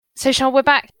So, Sean, we're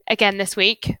back again this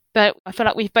week, but I feel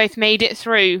like we've both made it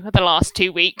through the last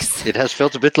 2 weeks. It has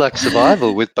felt a bit like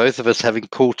survival with both of us having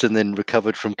caught and then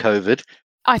recovered from COVID.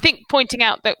 I think pointing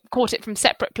out that we caught it from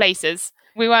separate places.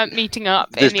 We weren't meeting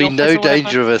up There's in the been office no or whatever.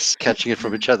 danger of us catching it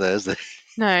from each other, has there?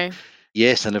 No.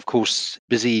 Yes, and of course,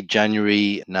 busy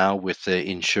January now with the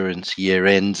insurance year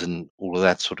ends and all of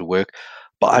that sort of work.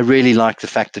 But I really like the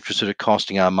fact that we're sort of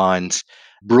casting our minds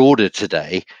broader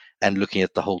today and looking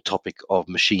at the whole topic of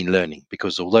machine learning,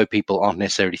 because although people aren't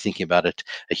necessarily thinking about it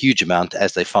a huge amount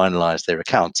as they finalize their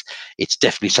accounts, it's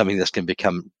definitely something that's going to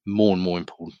become more and more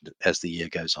important as the year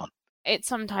goes on. It's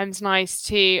sometimes nice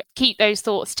to keep those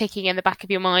thoughts ticking in the back of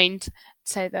your mind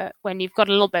so that when you've got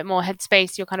a little bit more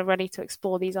headspace, you're kind of ready to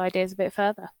explore these ideas a bit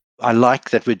further. I like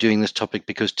that we're doing this topic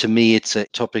because to me, it's a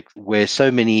topic where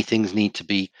so many things need to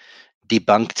be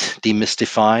debunked,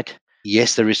 demystified.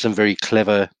 Yes, there is some very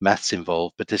clever maths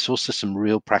involved, but there's also some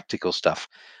real practical stuff.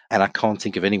 And I can't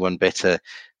think of anyone better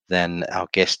than our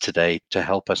guest today to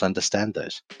help us understand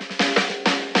those.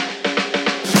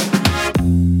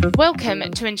 Welcome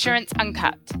to Insurance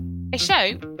Uncut, a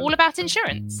show all about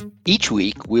insurance. Each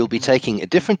week, we'll be taking a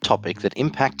different topic that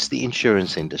impacts the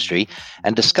insurance industry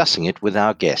and discussing it with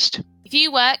our guest. If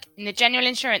you work in the general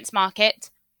insurance market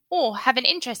or have an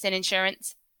interest in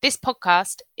insurance, this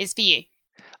podcast is for you.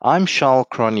 I'm Charles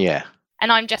Cronje.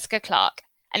 And I'm Jessica Clark.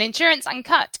 And Insurance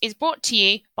Uncut is brought to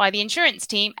you by the insurance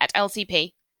team at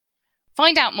LCP.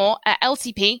 Find out more at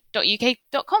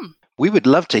lcp.uk.com. We would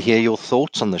love to hear your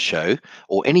thoughts on the show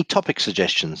or any topic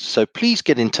suggestions, so please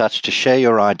get in touch to share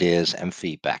your ideas and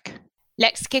feedback.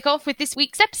 Let's kick off with this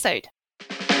week's episode.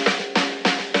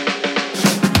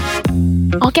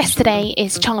 Our guest today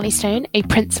is Charlie Stone, a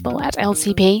principal at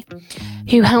LCP,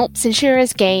 who helps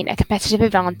insurers gain a competitive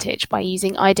advantage by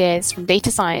using ideas from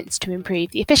data science to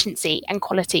improve the efficiency and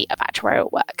quality of actuarial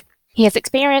work. He has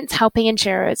experience helping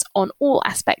insurers on all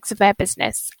aspects of their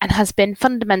business and has been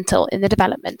fundamental in the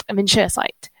development of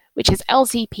InsureSight, which is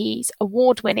LCP's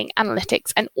award-winning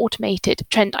analytics and automated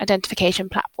trend identification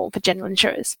platform for general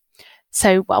insurers.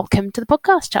 So welcome to the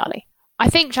podcast, Charlie. I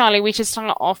think, Charlie, we should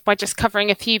start off by just covering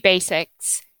a few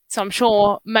basics. So I'm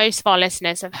sure most of our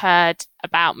listeners have heard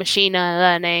about machine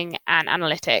learning and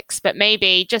analytics, but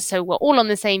maybe just so we're all on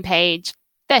the same page,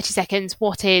 30 seconds,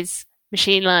 what is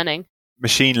machine learning?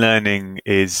 Machine learning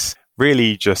is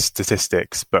really just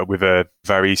statistics, but with a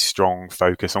very strong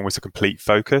focus, almost a complete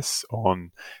focus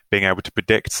on being able to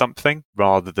predict something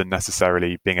rather than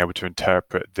necessarily being able to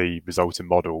interpret the resulting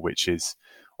model, which is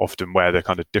often where the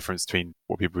kind of difference between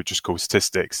what people would just call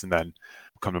statistics and then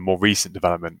kind of more recent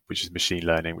development, which is machine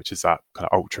learning, which is that kind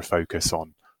of ultra focus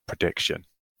on prediction.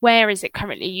 Where is it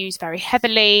currently used very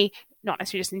heavily? Not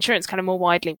necessarily just insurance, kind of more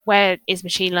widely. Where is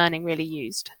machine learning really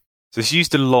used? So it's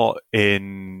used a lot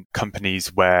in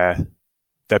companies where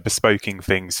they're bespoking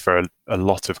things for a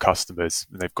lot of customers,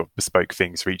 and they've got bespoke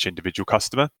things for each individual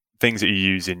customer. Things that you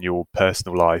use in your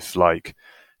personal life, like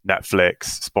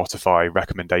Netflix, Spotify,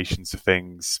 recommendations of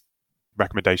things,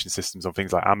 recommendation systems on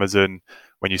things like Amazon,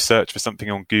 when you search for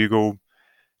something on Google,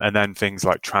 and then things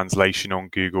like translation on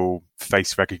Google,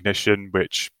 face recognition,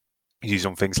 which is used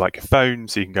on things like your phone,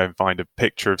 so you can go and find a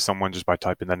picture of someone just by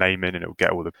typing their name in and it will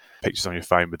get all the pictures on your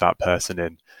phone with that person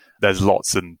in. There's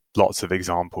lots and lots of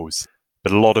examples,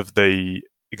 but a lot of the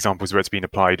examples where it's been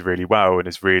applied really well and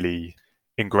is really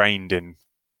ingrained in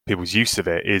people's use of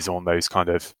it is on those kind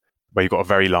of where you've got a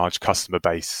very large customer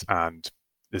base and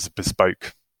there's a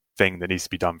bespoke thing that needs to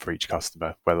be done for each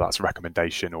customer, whether that's a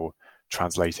recommendation or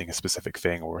translating a specific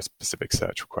thing or a specific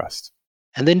search request.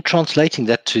 And then translating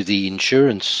that to the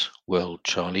insurance world,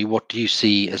 Charlie, what do you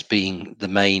see as being the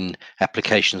main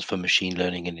applications for machine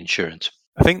learning in insurance?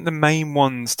 I think the main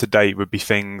ones to date would be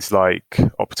things like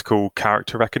optical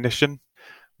character recognition,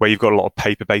 where you've got a lot of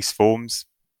paper-based forms.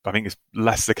 I think it's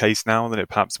less the case now than it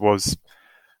perhaps was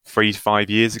 3 to 5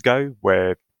 years ago,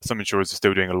 where some insurers are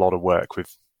still doing a lot of work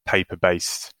with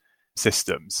paper-based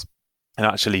systems and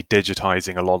actually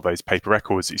digitizing a lot of those paper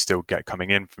records that you still get coming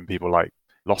in from people like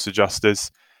loss adjusters,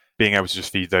 being able to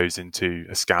just feed those into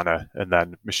a scanner, and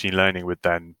then machine learning would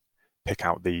then pick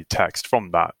out the text from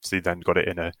that. So you then got it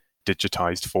in a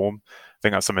digitized form. I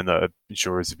think that's something that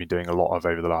insurers have been doing a lot of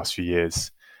over the last few years.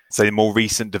 So the more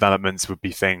recent developments would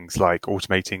be things like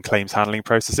automating claims handling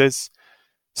processes.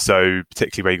 So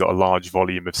particularly where you've got a large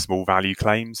volume of small value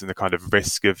claims and the kind of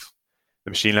risk of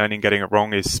the machine learning getting it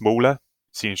wrong is smaller.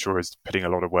 See insurers putting a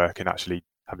lot of work in actually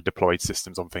having deployed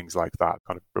systems on things like that,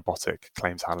 kind of robotic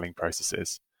claims handling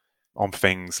processes. On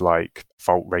things like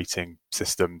fault rating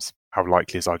systems, how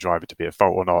likely is our driver to be at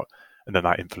fault or not, and then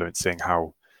that influencing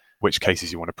which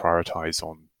cases you want to prioritize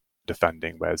on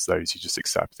defending, whereas those you just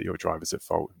accept that your driver's at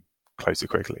fault and close it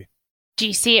quickly. Do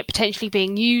you see it potentially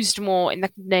being used more in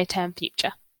the near-term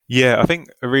future? Yeah, I think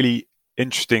a really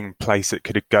interesting place it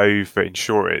could go for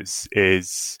insurers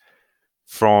is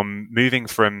from moving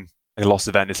from a loss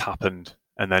event has happened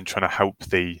and then trying to help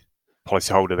the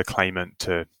policyholder, the claimant,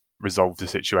 to resolve the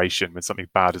situation when something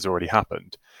bad has already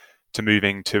happened, to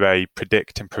moving to a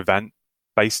predict and prevent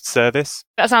based service.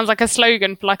 That sounds like a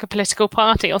slogan for like a political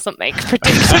party or something.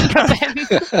 Predict and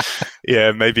prevent.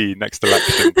 Yeah, maybe next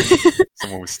election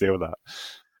someone will steal that.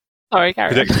 Sorry, Gary.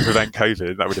 Predict and prevent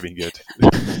COVID, that would have been good.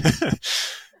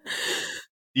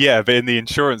 Yeah, but in the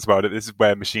insurance world, this is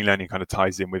where machine learning kind of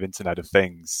ties in with Internet of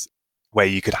Things, where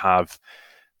you could have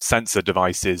sensor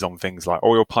devices on things like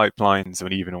oil pipelines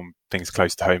and even on things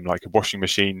close to home, like a washing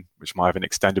machine, which might have an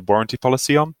extended warranty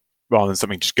policy on, rather than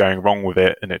something just going wrong with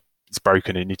it and it's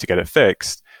broken and you need to get it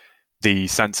fixed. The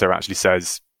sensor actually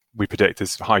says, we predict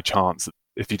there's a high chance that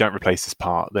if you don't replace this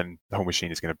part, then the whole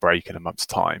machine is going to break in a month's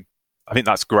time. I think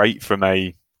that's great from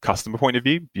a customer point of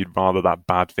view. You'd rather that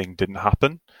bad thing didn't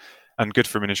happen. And good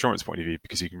from an insurance point of view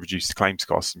because you can reduce the claims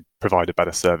costs and provide a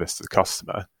better service to the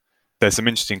customer. There's some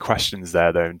interesting questions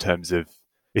there, though, in terms of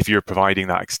if you're providing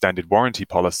that extended warranty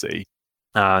policy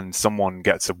and someone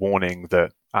gets a warning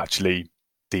that actually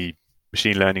the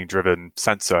machine learning driven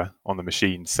sensor on the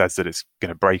machine says that it's going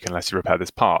to break unless you repair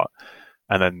this part,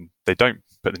 and then they don't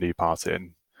put the new part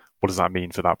in, what does that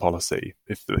mean for that policy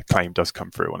if the claim does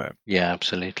come through on it? Yeah,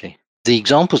 absolutely. The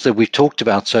examples that we've talked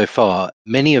about so far,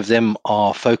 many of them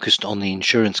are focused on the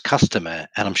insurance customer,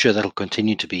 and I'm sure that'll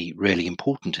continue to be really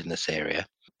important in this area.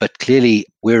 But clearly,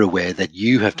 we're aware that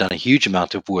you have done a huge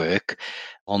amount of work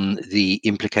on the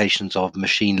implications of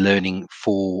machine learning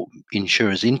for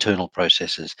insurers' internal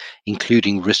processes,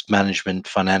 including risk management,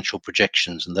 financial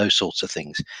projections, and those sorts of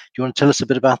things. Do you want to tell us a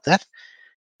bit about that?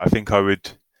 I think I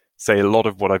would say a lot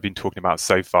of what I've been talking about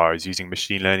so far is using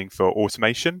machine learning for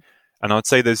automation. And I'd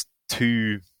say there's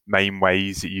two main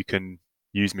ways that you can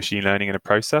use machine learning in a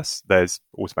process. There's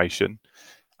automation,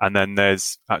 and then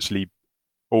there's actually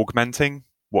augmenting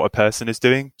what a person is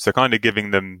doing. So kind of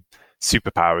giving them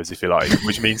superpowers, if you like,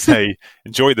 which means they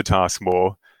enjoy the task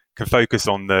more, can focus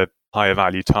on the higher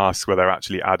value tasks where they're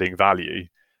actually adding value,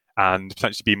 and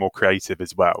potentially be more creative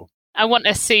as well. I want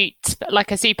a suit,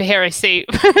 like a superhero suit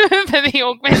for the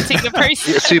augmenting the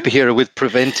process. A superhero with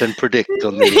prevent and predict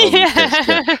on the test.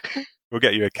 Yeah. We'll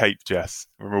get you a cape, Jess.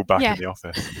 We're all back in the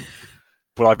office.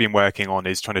 What I've been working on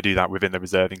is trying to do that within the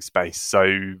reserving space. So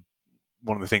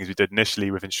one of the things we did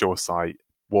initially with InsureSight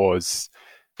was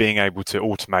being able to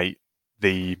automate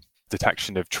the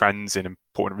detection of trends in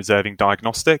important reserving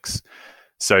diagnostics.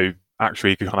 So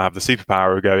actually you could kind of have the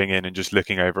superpower of going in and just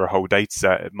looking over a whole data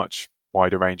set at much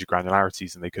wider range of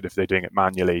granularities than they could if they're doing it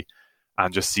manually,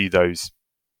 and just see those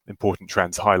important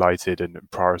trends highlighted and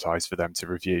prioritized for them to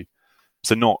review.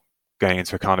 So not going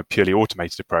into a kind of purely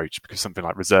automated approach, because something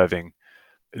like reserving,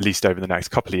 at least over the next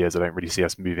couple of years, I don't really see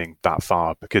us moving that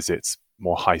far because it's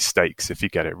more high stakes if you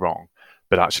get it wrong.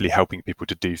 But actually helping people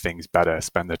to do things better,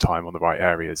 spend their time on the right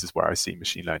areas, is where I see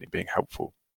machine learning being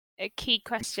helpful. A key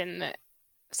question that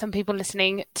some people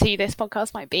listening to this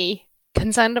podcast might be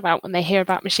concerned about when they hear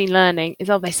about machine learning is,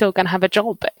 are they still going to have a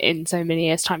job in so many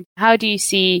years' time? How do you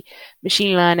see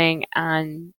machine learning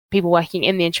and people working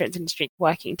in the insurance industry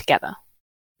working together?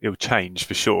 It'll change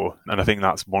for sure. And I think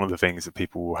that's one of the things that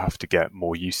people will have to get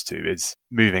more used to, is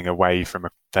moving away from a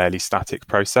fairly static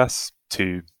process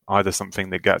to either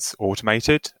something that gets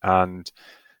automated and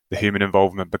the human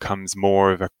involvement becomes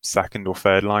more of a second or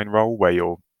third line role where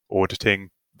you're auditing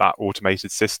that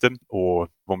automated system, or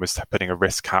almost putting a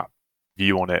risk cap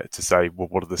view on it to say, well,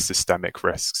 what are the systemic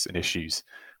risks and issues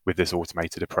with this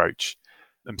automated approach?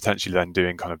 And potentially then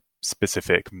doing kind of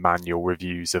specific manual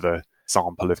reviews of a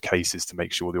sample of cases to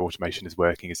make sure the automation is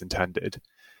working as intended.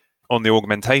 On the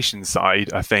augmentation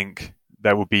side, I think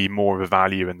there will be more of a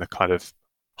value in the kind of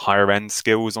higher end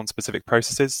skills on specific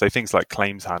processes. So things like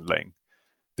claims handling,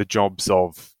 the jobs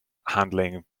of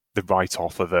handling the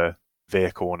write-off of a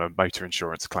vehicle on a motor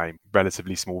insurance claim,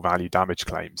 relatively small value damage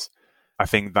claims. I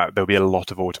think that there'll be a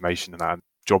lot of automation in that.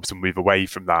 Jobs will move away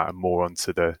from that and more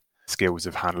onto the skills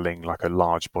of handling like a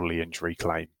large bodily injury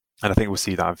claim. And I think we'll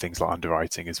see that in things like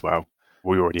underwriting as well.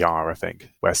 We already are, I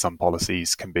think, where some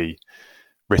policies can be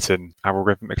written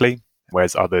algorithmically,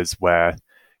 whereas others where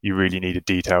you really need a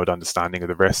detailed understanding of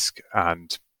the risk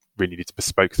and really need to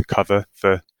bespoke the cover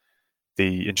for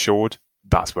the insured.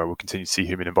 That's where we'll continue to see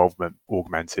human involvement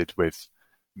augmented with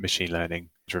machine learning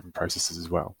driven processes as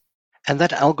well. And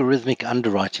that algorithmic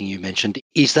underwriting you mentioned,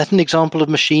 is that an example of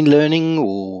machine learning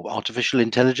or artificial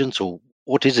intelligence, or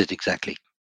what is it exactly?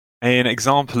 An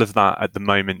example of that at the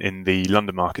moment in the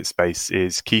London market space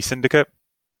is Key Syndicate,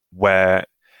 where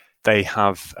they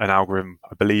have an algorithm,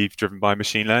 I believe, driven by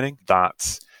machine learning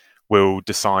that will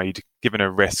decide, given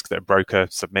a risk that a broker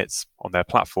submits on their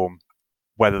platform,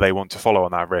 whether they want to follow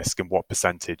on that risk and what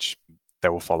percentage they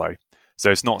will follow. So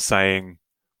it's not saying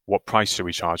what price should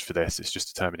we charge for this, it's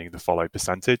just determining the follow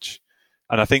percentage.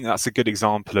 And I think that's a good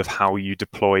example of how you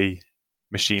deploy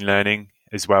machine learning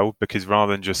as well, because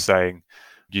rather than just saying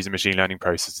use a machine learning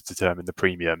process to determine the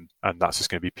premium and that's just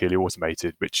going to be purely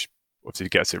automated, which obviously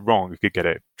gets it wrong, you could get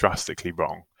it drastically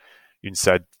wrong. You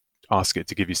instead ask it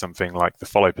to give you something like the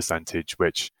follow percentage,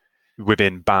 which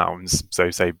within bounds,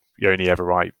 so say you only ever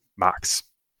write max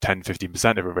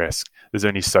 10-15% of a risk, there's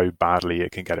only so badly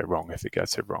it can get it wrong if it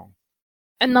gets it wrong.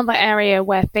 Another area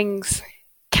where things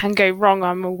can go wrong,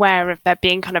 I'm aware of there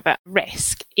being kind of a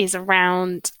risk, is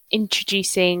around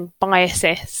introducing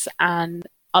biases and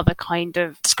other kind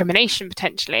of discrimination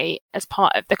potentially as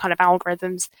part of the kind of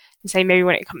algorithms. And say maybe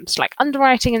when it comes to like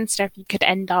underwriting and stuff, you could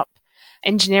end up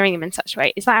engineering them in such a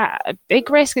way. Is that a big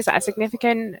risk? Is that a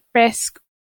significant risk?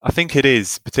 I think it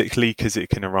is, particularly because it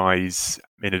can arise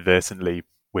inadvertently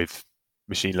with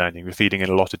machine learning. We're feeding in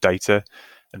a lot of data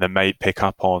and they may pick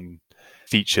up on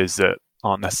features that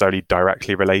aren't necessarily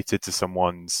directly related to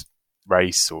someone's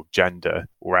race or gender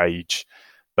or age,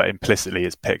 but implicitly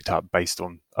is picked up based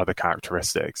on other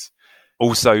characteristics.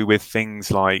 Also with things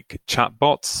like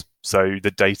chatbots, so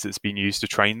the data that's been used to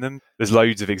train them, there's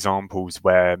loads of examples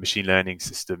where machine learning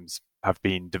systems have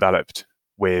been developed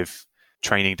with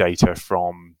training data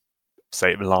from,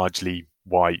 say, largely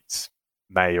white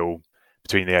male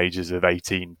between the ages of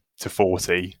 18 to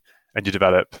 40, and you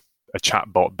develop a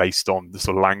chatbot based on the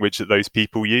sort of language that those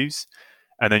people use,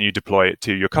 and then you deploy it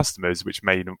to your customers, which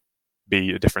may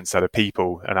be a different set of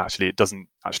people, and actually it doesn't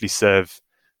actually serve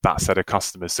that set of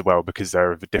customers so well because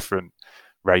they're of a different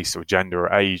race or gender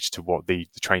or age to what the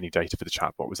training data for the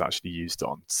chatbot was actually used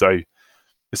on. So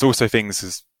there's also things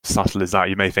as subtle as that.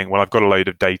 You may think, well, I've got a load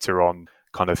of data on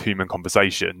kind of human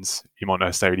conversations. You might not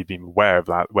necessarily be aware of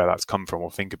that, where that's come from,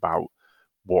 or think about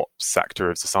what sector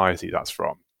of society that's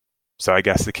from. So I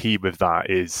guess the key with that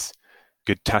is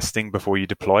good testing before you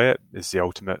deploy it is the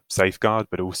ultimate safeguard,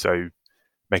 but also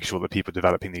making sure that people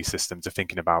developing these systems are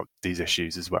thinking about these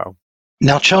issues as well.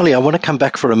 Now, Charlie, I want to come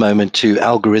back for a moment to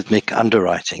algorithmic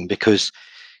underwriting, because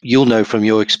you'll know from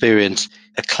your experience,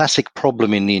 a classic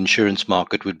problem in the insurance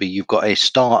market would be you've got a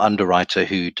star underwriter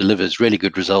who delivers really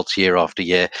good results year after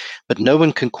year, but no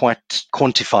one can quite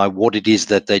quantify what it is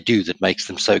that they do that makes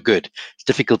them so good. It's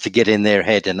difficult to get in their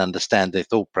head and understand their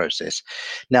thought process.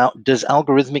 Now, does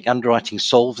algorithmic underwriting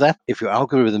solve that? If your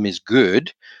algorithm is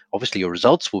good, obviously your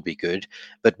results will be good,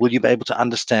 but will you be able to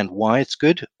understand why it's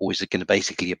good? Or is it going to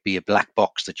basically be a black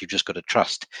box that you've just got to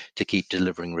trust to keep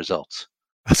delivering results?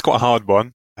 That's quite a hard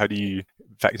one. How do you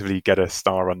effectively get a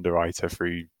star underwriter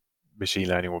through machine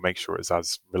learning or make sure it's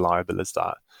as reliable as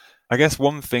that? I guess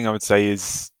one thing I would say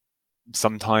is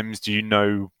sometimes do you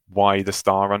know why the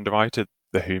star underwriter,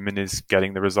 the human, is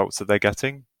getting the results that they're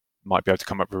getting? Might be able to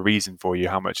come up with a reason for you.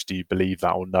 How much do you believe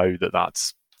that or know that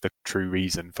that's the true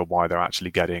reason for why they're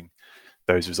actually getting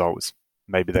those results?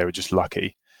 Maybe they were just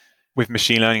lucky. With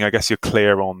machine learning, I guess you're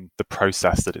clear on the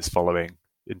process that it's following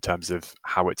in terms of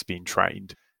how it's been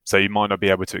trained. So you might not be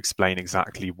able to explain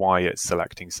exactly why it's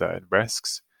selecting certain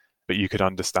risks, but you could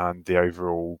understand the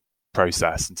overall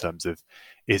process in terms of,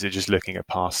 is it just looking at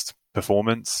past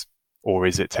performance, or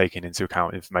is it taking into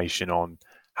account information on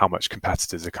how much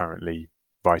competitors are currently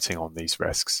writing on these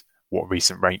risks, what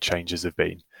recent rate changes have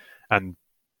been? And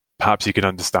perhaps you can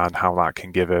understand how that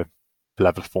can give a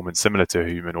level of performance similar to a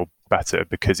human or better,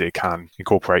 because it can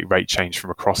incorporate rate change from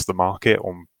across the market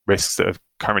on risks that are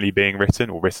currently being written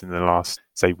or written in the last,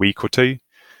 say, week or two,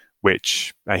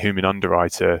 which a human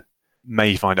underwriter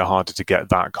may find it harder to get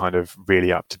that kind of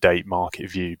really up-to-date market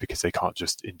view because they can't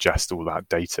just ingest all that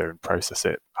data and process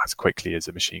it as quickly as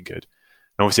a machine could.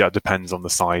 And obviously that depends on the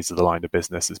size of the line of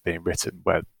business that's being written,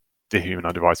 where the human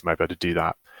underwriter may be able to do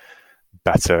that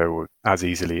better or as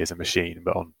easily as a machine,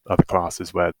 but on other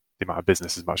classes where the amount of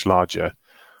business is much larger,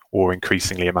 or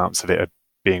increasingly amounts of it are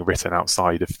being written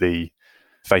outside of the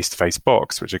face-to-face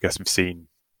box, which I guess we've seen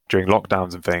during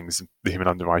lockdowns and things, the human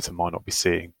underwriter might not be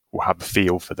seeing or have a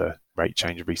feel for the rate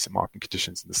change of recent market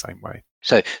conditions in the same way.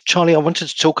 So, Charlie, I wanted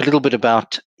to talk a little bit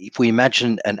about, if we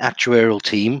imagine an actuarial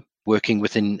team working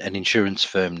within an insurance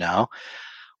firm now,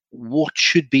 what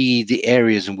should be the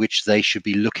areas in which they should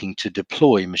be looking to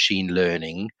deploy machine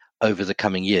learning over the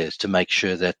coming years to make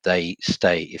sure that they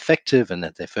stay effective and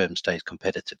that their firm stays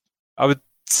competitive? I would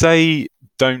say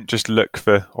don't just look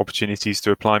for opportunities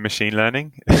to apply machine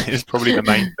learning is probably the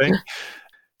main thing.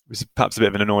 It's perhaps a bit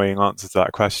of an annoying answer to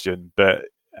that question, but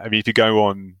I mean, if you go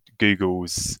on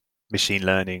Google's machine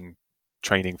learning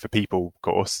training for people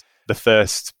course, the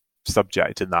first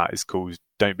subject in that is called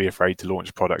 "Don't be afraid to launch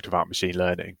a product without machine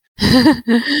learning."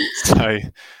 So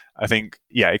I think,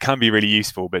 yeah, it can be really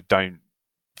useful, but don't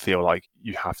feel like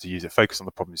you have to use it. Focus on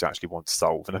the problems you actually want to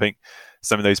solve. And I think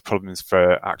some of those problems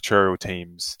for actuarial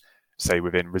teams, say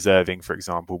within reserving, for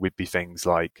example, would be things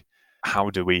like, how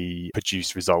do we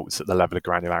produce results at the level of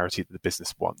granularity that the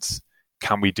business wants?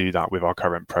 Can we do that with our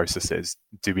current processes?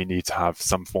 Do we need to have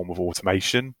some form of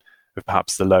automation of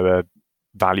perhaps the lower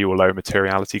value or lower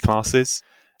materiality classes?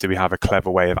 Do we have a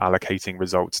clever way of allocating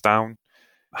results down?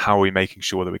 How are we making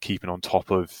sure that we're keeping on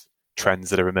top of trends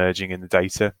that are emerging in the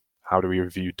data? How do we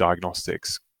review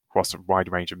diagnostics across a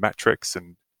wide range of metrics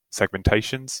and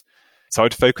segmentations? So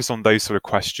I'd focus on those sort of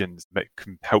questions that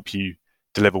can help you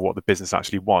deliver what the business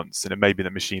actually wants. And it may be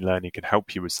that machine learning can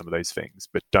help you with some of those things,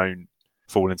 but don't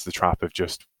fall into the trap of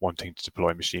just wanting to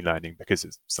deploy machine learning because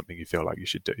it's something you feel like you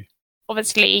should do.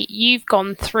 Obviously, you've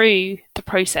gone through the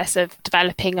process of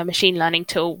developing a machine learning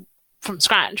tool from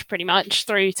scratch, pretty much,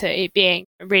 through to it being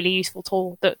a really useful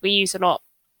tool that we use a lot.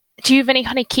 Do you have any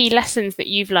kind of key lessons that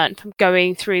you've learned from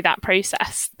going through that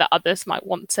process that others might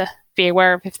want to be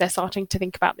aware of if they're starting to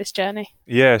think about this journey?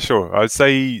 Yeah, sure. I'd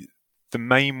say the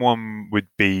main one would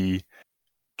be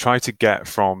try to get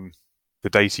from the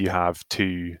data you have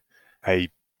to a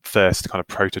first kind of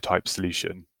prototype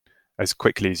solution as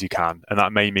quickly as you can. And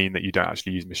that may mean that you don't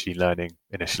actually use machine learning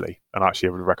initially. And actually,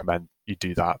 I would recommend you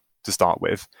do that to start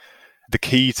with. The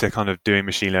key to kind of doing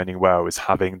machine learning well is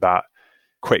having that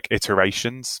quick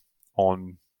iterations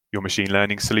on your machine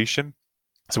learning solution.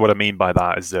 So what I mean by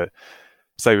that is that,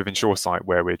 say with InsureSight,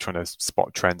 where we're trying to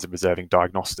spot trends in reserving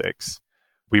diagnostics,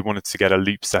 we wanted to get a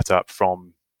loop set up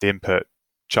from the input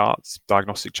charts,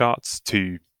 diagnostic charts,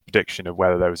 to prediction of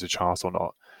whether there was a chart or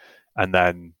not. And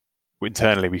then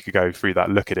internally, we could go through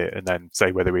that, look at it, and then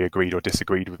say whether we agreed or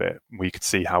disagreed with it. We could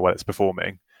see how well it's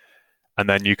performing. And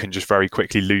then you can just very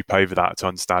quickly loop over that to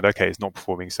understand, okay, it's not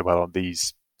performing so well on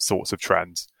these sorts of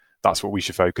trends. That's what we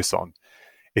should focus on.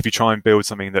 If you try and build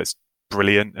something that's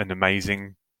brilliant and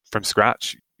amazing from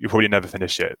scratch, you'll probably never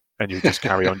finish it, and you'll just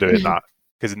carry on doing that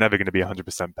because it's never going to be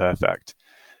 100% perfect.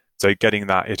 So getting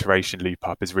that iteration loop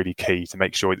up is really key to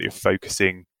make sure that you're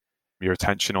focusing your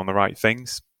attention on the right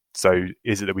things. So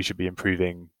is it that we should be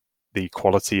improving the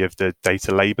quality of the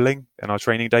data labeling in our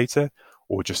training data,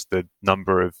 or just the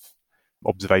number of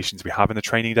observations we have in the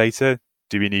training data?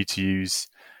 Do we need to use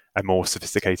a more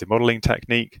sophisticated modeling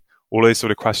technique? All those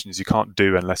sort of questions you can't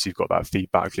do unless you've got that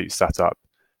feedback loop set up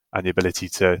and the ability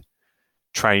to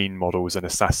train models and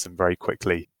assess them very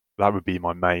quickly. That would be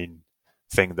my main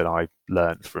thing that I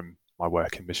learned from my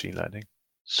work in machine learning.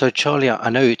 So, Charlie, I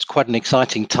know it's quite an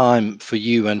exciting time for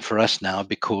you and for us now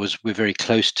because we're very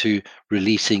close to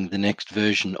releasing the next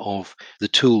version of the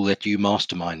tool that you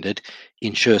masterminded,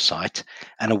 InsureSight.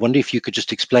 And I wonder if you could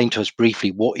just explain to us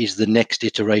briefly what is the next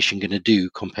iteration going to do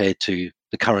compared to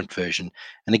the current version?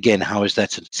 And again, how is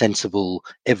that a sensible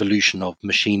evolution of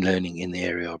machine learning in the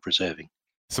area of reserving?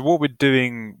 So what we're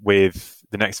doing with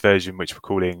the next version, which we're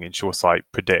calling InsureSight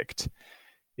Predict,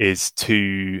 is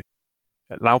to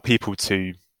allow people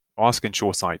to ask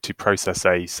InsureSight to process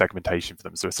a segmentation for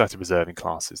them. So a set of reserving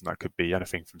classes, and that could be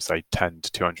anything from, say, 10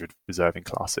 to 200 reserving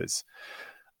classes.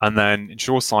 And then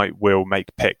InsureSight will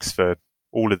make picks for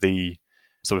all of the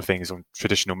sort of things on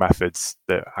traditional methods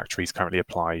that actuaries currently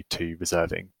apply to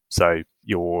reserving. So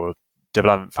your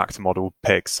development factor model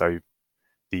picks, so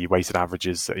the weighted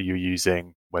averages that you're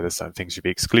using, whether certain things should be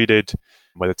excluded,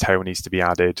 whether tail needs to be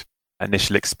added,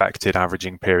 initial expected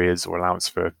averaging periods or allowance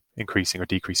for increasing or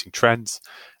decreasing trends,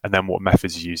 and then what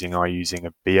methods you're using. Are you using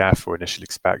a BF or initial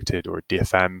expected or a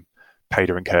DFM, paid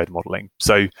or incurred modeling?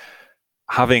 So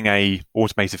having a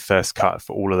automated first cut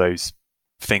for all of those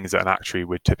things that an actuary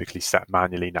would typically set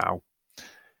manually now,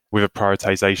 with a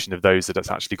prioritization of those that it's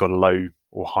actually got a low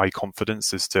or high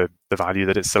confidence as to the value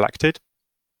that it's selected.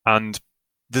 And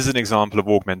this is an example of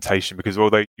augmentation, because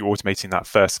although you're automating that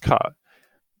first cut,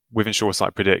 with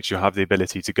InsureSight Predict, you'll have the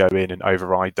ability to go in and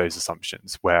override those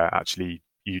assumptions where actually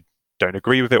you don't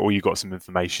agree with it, or you got some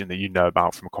information that you know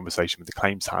about from a conversation with the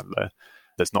claims handler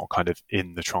that's not kind of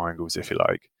in the triangles, if you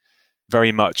like.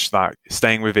 Very much that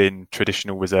staying within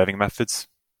traditional reserving methods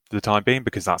for the time being,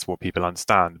 because that's what people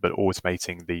understand, but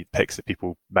automating the picks that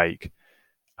people make,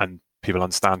 and people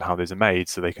understand how those are made,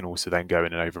 so they can also then go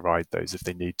in and override those if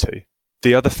they need to.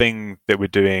 The other thing that we're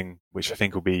doing, which I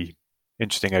think will be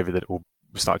interesting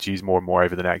we'll start to use more and more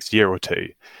over the next year or two,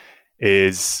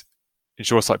 is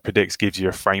InsureSight Predicts gives you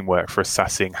a framework for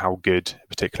assessing how good a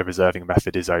particular reserving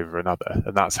method is over another,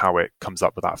 and that's how it comes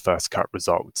up with that first cut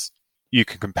results. You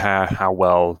can compare how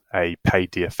well a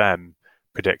paid DFM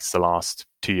predicts the last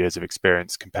 2 years of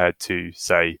experience compared to,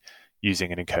 say,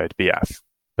 using an incurred BF.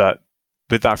 But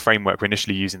with that framework, we're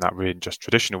initially using that in just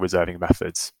traditional reserving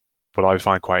methods. What I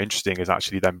find quite interesting is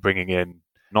actually then bringing in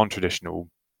non-traditional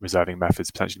reserving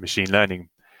methods, potentially machine learning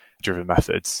driven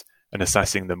methods, and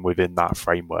assessing them within that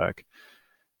framework.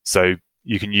 So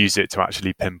you can use it to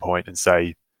actually pinpoint and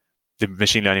say the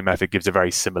machine learning method gives a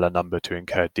very similar number to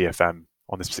incurred DFM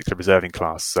on this particular reserving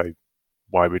class. So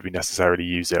why would we necessarily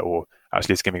use it? Or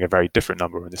actually it's giving a very different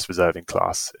number in this reserving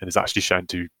class and is actually shown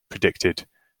to predicted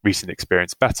recent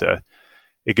experience better.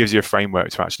 It gives you a framework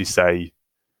to actually say,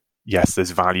 yes,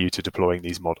 there's value to deploying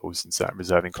these models in certain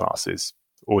reserving classes,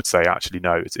 or to say, actually,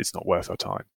 no, it's not worth our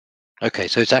time. Okay,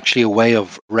 so it's actually a way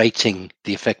of rating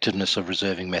the effectiveness of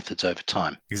reserving methods over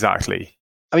time. Exactly.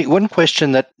 I mean, one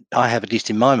question that I have, at least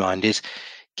in my mind, is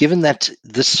given that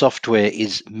this software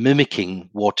is mimicking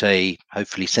what a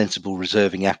hopefully sensible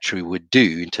reserving actuary would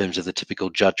do in terms of the typical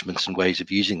judgments and ways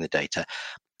of using the data,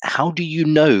 how do you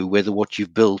know whether what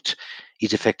you've built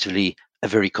is effectively a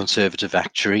very conservative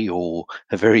actuary or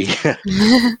a very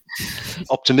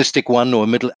optimistic one or a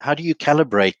middle? How do you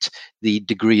calibrate the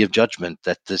degree of judgment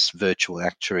that this virtual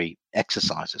actuary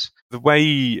exercises? The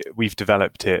way we've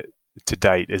developed it to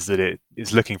date is that it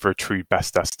is looking for a true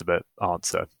best estimate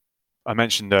answer. I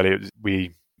mentioned earlier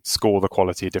we score the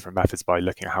quality of different methods by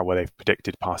looking at how well they've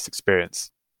predicted past experience.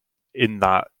 In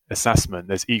that assessment,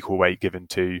 there's equal weight given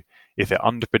to if it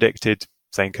underpredicted,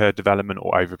 say, incurred development,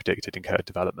 or overpredicted incurred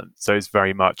development. So it's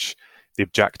very much the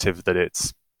objective that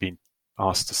it's been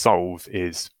asked to solve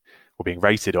is, or being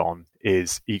rated on,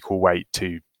 is equal weight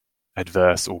to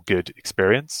adverse or good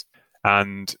experience.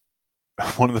 And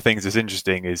one of the things that's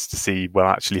interesting is to see, well,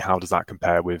 actually, how does that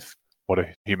compare with what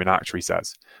a human actuary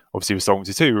says? Obviously, with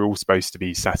Solvency II, we're all supposed to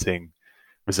be setting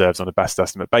reserves on a best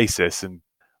estimate basis. And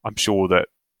I'm sure that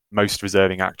most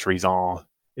reserving actuaries are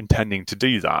intending to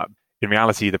do that. In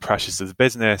reality, the pressures of the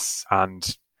business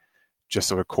and just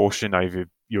sort of caution over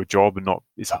your job, and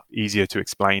it's easier to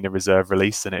explain a reserve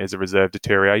release than it is a reserve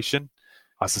deterioration.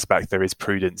 I suspect there is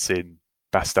prudence in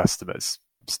best estimates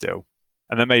still.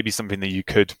 And there may be something that you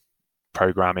could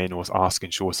program in or ask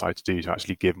InsureSight to do to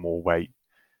actually give more weight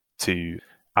to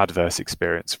adverse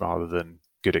experience rather than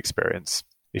good experience.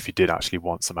 If you did actually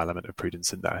want some element of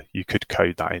prudence in there, you could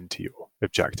code that into your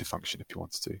objective function if you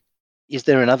wanted to. Is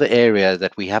there another area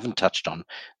that we haven't touched on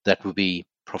that would be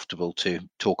profitable to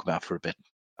talk about for a bit?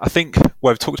 I think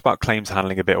we've talked about claims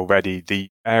handling a bit already. The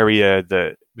area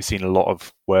that we've seen a lot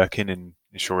of work in and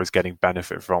insurers getting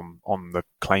benefit from on the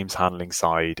claims handling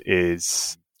side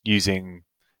is using,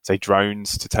 say,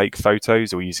 drones to take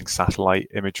photos or using satellite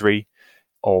imagery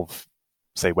of,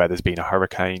 say, where there's been a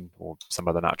hurricane or some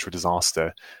other natural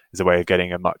disaster as a way of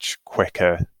getting a much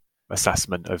quicker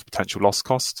assessment of potential loss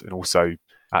cost. And also,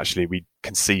 actually, we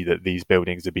can see that these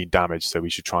buildings have been damaged, so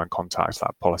we should try and contact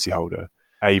that policyholder.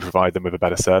 A, provide them with a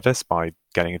better service by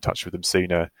getting in touch with them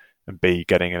sooner, and B,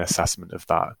 getting an assessment of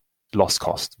that loss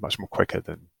cost much more quicker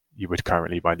than you would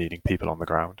currently by needing people on the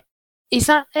ground. Is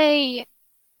that a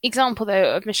example,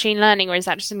 though, of machine learning, or is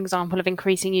that just an example of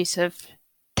increasing use of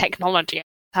technology?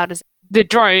 How does the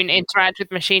drone interact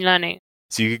with machine learning?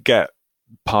 So you could get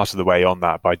part of the way on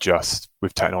that by just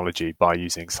with technology, by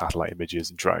using satellite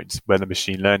images and drones. Where the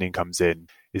machine learning comes in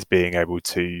is being able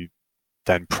to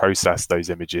then process those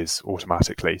images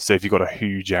automatically. So if you've got a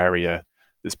huge area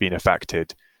that's been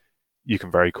affected, you can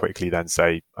very quickly then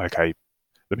say, okay,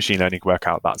 the machine learning can work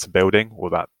out that's a building, or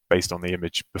that based on the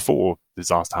image before the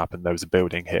disaster happened, there was a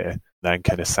building here, then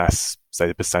can assess, say,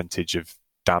 the percentage of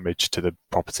damage to the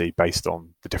property based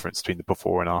on the difference between the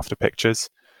before and after pictures.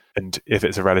 And if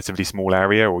it's a relatively small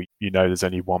area, or there's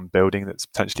only one building that's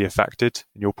potentially affected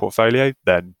in your portfolio,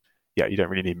 then yeah, you don't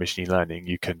really need machine learning.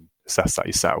 You can assess that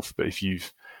yourself. But if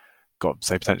you've got,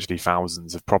 say, potentially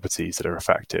thousands of properties that are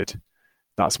affected,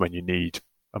 that's when you need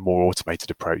a more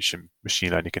automated approach, and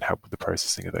machine learning can help with the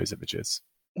processing of those images.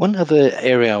 One other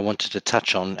area I wanted to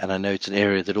touch on, and I know it's an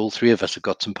area that all three of us have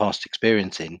got some past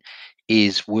experience in,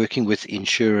 is working with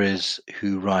insurers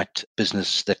who write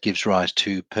business that gives rise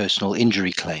to personal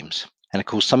injury claims. And of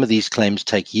course, some of these claims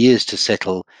take years to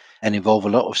settle and involve a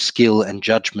lot of skill and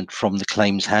judgment from the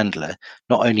claims handler,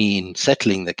 not only in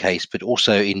settling the case, but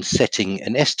also in setting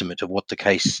an estimate of what the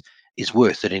case is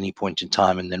worth at any point in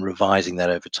time, and then revising that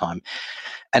over time.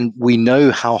 And we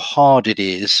know how hard it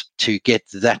is to get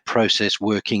that process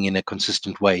working in a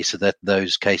consistent way so that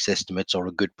those case estimates are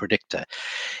a good predictor.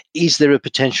 Is there a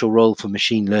potential role for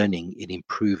machine learning in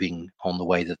improving on the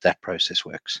way that that process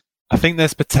works? I think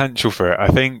there's potential for it. I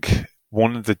think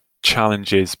one of the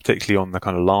challenges, particularly on the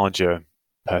kind of larger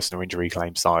personal injury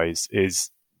claim size,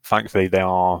 is thankfully they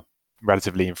are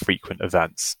relatively infrequent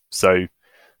events. So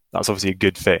that's obviously a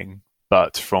good thing.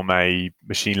 But from a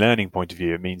machine learning point of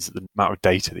view, it means that the amount of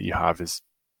data that you have is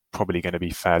probably going to be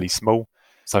fairly small.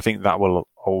 So I think that will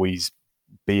always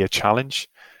be a challenge.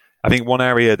 I think one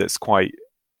area that's quite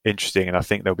interesting, and I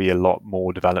think there'll be a lot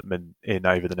more development in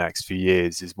over the next few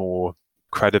years, is more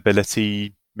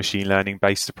credibility machine learning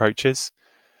based approaches,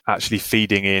 actually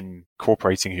feeding in,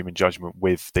 incorporating human judgment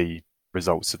with the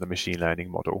results of the machine learning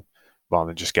model, rather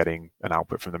than just getting an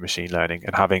output from the machine learning,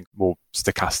 and having more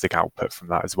stochastic output from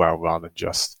that as well, rather than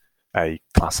just a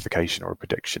classification or a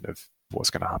prediction of what's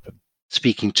going to happen.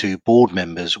 Speaking to board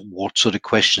members, what sort of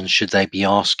questions should they be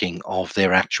asking of their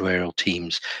actuarial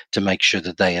teams to make sure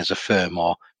that they as a firm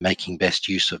are making best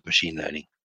use of machine learning?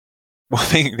 Well, I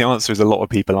think the answer is a lot of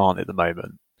people aren't at the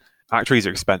moment. Actuaries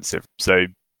are expensive, so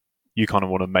you kind of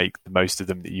want to make the most of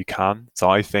them that you can. So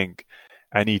I think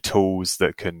any tools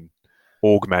that can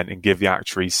augment and give the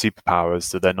actuaries superpowers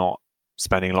so they're not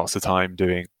spending lots of time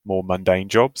doing more mundane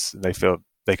jobs, and they feel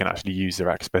they can actually use their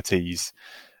expertise,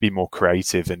 be more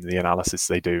creative in the analysis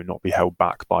they do, not be held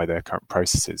back by their current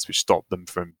processes, which stop them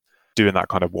from doing that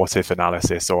kind of what if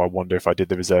analysis, or I wonder if I did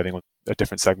the reserving on a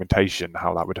different segmentation,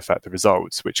 how that would affect the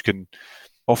results, which can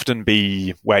often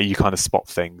be where you kind of spot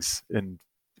things. And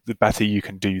the better you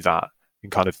can do that,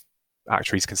 and kind of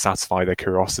actuaries can satisfy their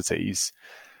curiosities,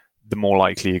 the more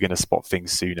likely you're going to spot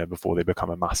things sooner before they become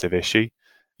a massive issue.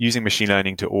 Using machine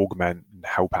learning to augment and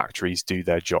help actuaries do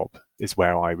their job is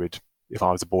where I would, if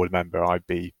I was a board member, I'd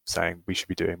be saying we should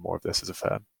be doing more of this as a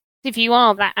firm. If you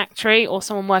are that actuary or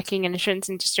someone working in the insurance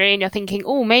industry and you're thinking,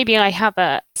 oh, maybe I have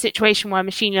a situation where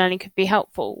machine learning could be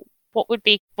helpful, what would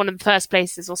be one of the first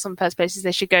places or some first places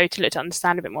they should go to look to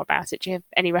understand a bit more about it? Do you have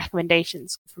any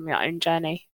recommendations from your own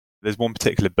journey? There's one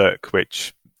particular book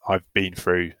which I've been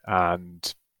through,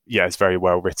 and yeah, it's very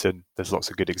well written. There's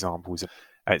lots of good examples.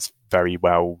 It's very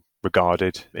well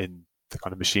regarded in the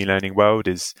kind of machine learning world,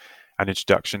 is An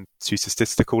Introduction to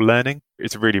Statistical Learning.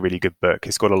 It's a really, really good book.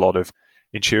 It's got a lot of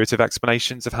intuitive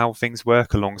explanations of how things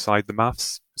work alongside the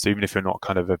maths. So even if you're not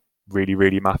kind of a really,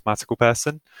 really mathematical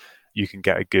person, you can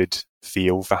get a good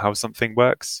feel for how something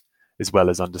works, as well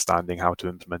as understanding how to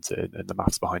implement it and the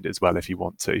maths behind it as well if you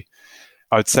want to.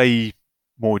 I would say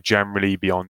more generally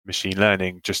beyond machine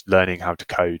learning, just learning how to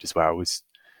code as well. Is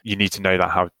you need to know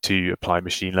that how to apply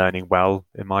machine learning well,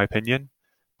 in my opinion.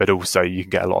 But also you can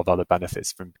get a lot of other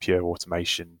benefits from pure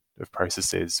automation of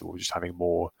processes, or just having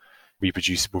more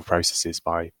reproducible processes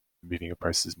by moving your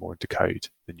processes more into code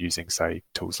than using, say,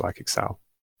 tools like Excel.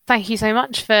 Thank you so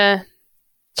much for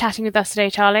chatting with us today,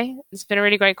 Charlie. It's been a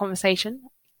really great conversation.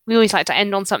 We always like to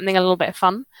end on something a little bit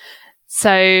fun.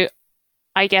 So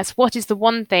I guess, what is the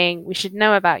one thing we should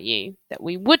know about you that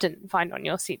we wouldn't find on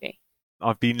your CV?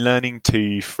 I've been learning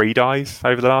to freedive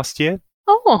over the last year.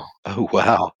 Oh,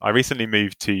 wow. I recently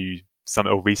moved to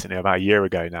about a year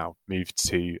ago now, moved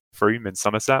to Frome in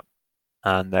Somerset.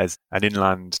 And there's an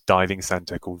inland diving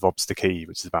centre called Vobster Quay,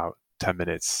 which is about 10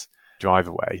 minutes drive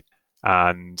away.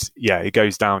 And yeah, it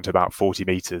goes down to about 40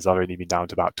 metres. I've only been down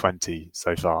to about 20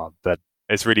 so far, but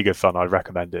it's really good fun. I'd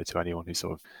recommend it to anyone who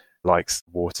sort of likes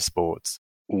water sports.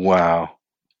 Wow.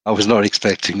 I was not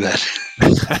expecting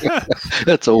that.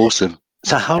 That's awesome.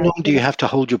 So how long do you have to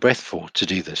hold your breath for to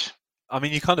do this? I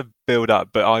mean, you kind of build up,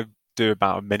 but I do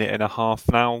about a minute and a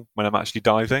half now when I'm actually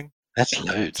diving. That's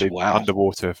loads. So wow.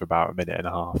 Underwater for about a minute and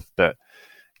a half. But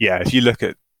yeah, if you look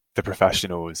at the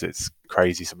professionals, it's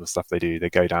crazy some of the stuff they do. They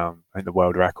go down, I think the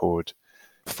world record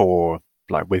for,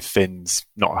 like, with fins,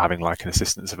 not having like an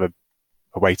assistance of a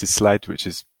weighted sled, which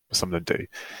is what some of them do,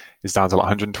 is down to like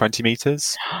 120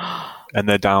 meters. And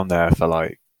they're down there for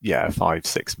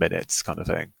 5-6 minutes kind of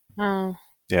thing. Oh.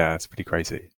 Yeah, it's pretty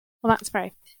crazy. Well, that's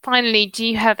very. Finally, do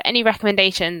you have any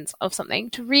recommendations of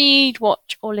something to read,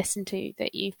 watch, or listen to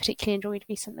that you've particularly enjoyed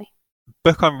recently?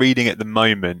 The book I'm reading at the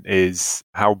moment is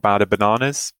How Bad Are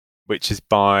Bananas, which is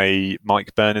by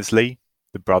Mike Berners-Lee,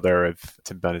 the brother of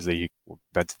Tim Berners-Lee, who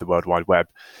invented the World Wide Web.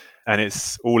 And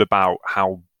it's all about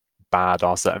how bad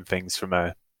are certain things from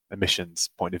a emissions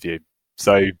point of view.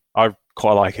 So I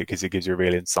quite like it because it gives you a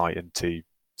real insight into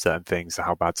certain things, so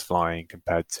how bad's flying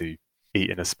compared to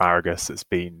eating asparagus that's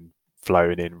been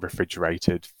flown in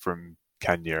refrigerated from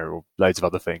Kenya, or loads of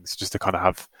other things, just to kind of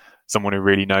have someone who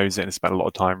really knows it and has spent a lot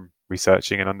of time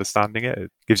researching and understanding it.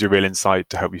 It gives you a real insight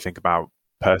to help you think about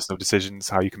personal decisions,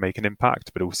 how you can make an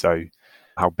impact, but also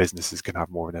how businesses can have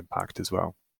more of an impact as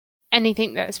well.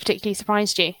 Anything that has particularly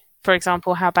surprised you? For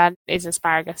example, how bad is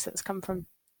asparagus that's come from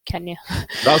Kenya?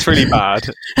 That's really bad.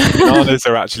 Bananas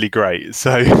are actually great.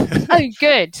 So, oh,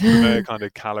 good. From a kind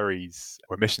of calories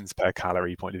or emissions per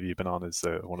calorie point of view, bananas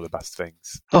are one of the best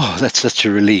things. Oh, that's such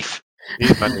a relief.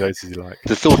 Eat as many of those as you like.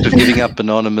 The thought of giving up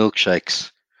banana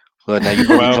milkshakes. Well, now you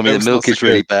probably tell me the milk is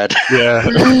really bad. Yeah.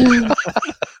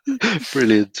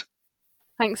 Brilliant.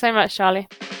 Thanks so much, Charlie.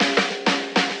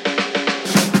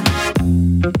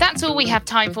 That's all we have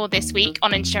time for this week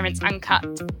on Insurance Uncut.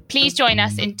 Please join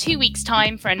us in 2 weeks'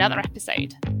 time for another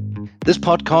episode. This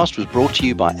podcast was brought to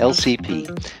you by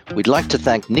LCP. We'd like to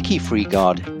thank Nikki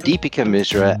Freegard, Deepika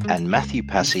Misra, and Matthew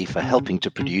Passy for helping to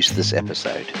produce this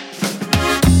episode.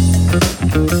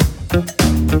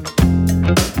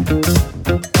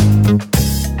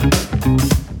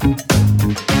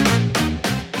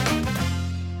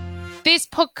 This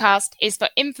podcast is for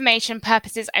information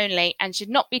purposes only and should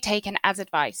not be taken as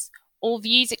advice. All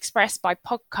views expressed by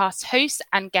podcast hosts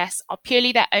and guests are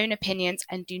purely their own opinions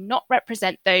and do not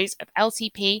represent those of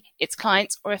LCP, its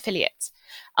clients, or affiliates.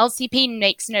 LCP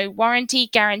makes no warranty,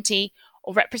 guarantee,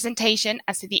 or representation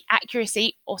as to the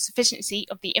accuracy or sufficiency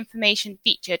of the information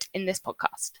featured in this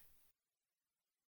podcast.